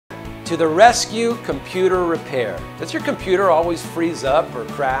To the rescue, computer repair. Does your computer always freeze up or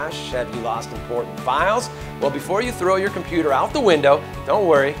crash? Have you lost important files? Well, before you throw your computer out the window, don't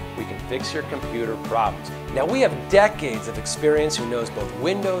worry, we can fix your computer problems. Now, we have decades of experience who knows both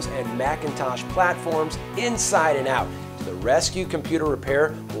Windows and Macintosh platforms inside and out. To the rescue, computer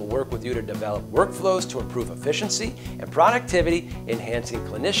repair will work with you to develop workflows to improve efficiency and productivity, enhancing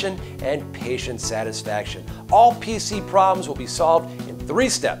clinician and patient satisfaction. All PC problems will be solved in 3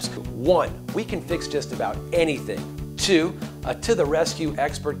 steps. 1, we can fix just about anything. 2, a To the Rescue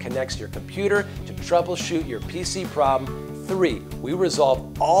expert connects your computer to troubleshoot your PC problem. 3, we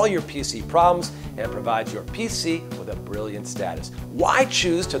resolve all your PC problems and provides your PC with a brilliant status. Why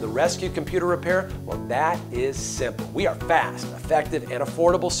choose To the Rescue Computer Repair? Well, that is simple. We are fast, effective, and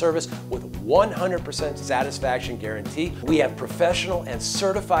affordable service with 100% satisfaction guarantee. We have professional and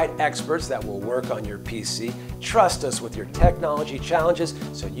certified experts that will work on your PC. Trust us with your technology challenges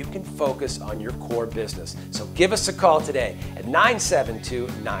so you can focus on your core business. So give us a call today at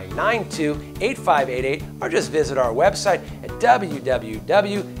 972-992-8588 or just visit our website at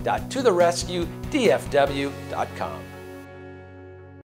www.totherescuedfw.com.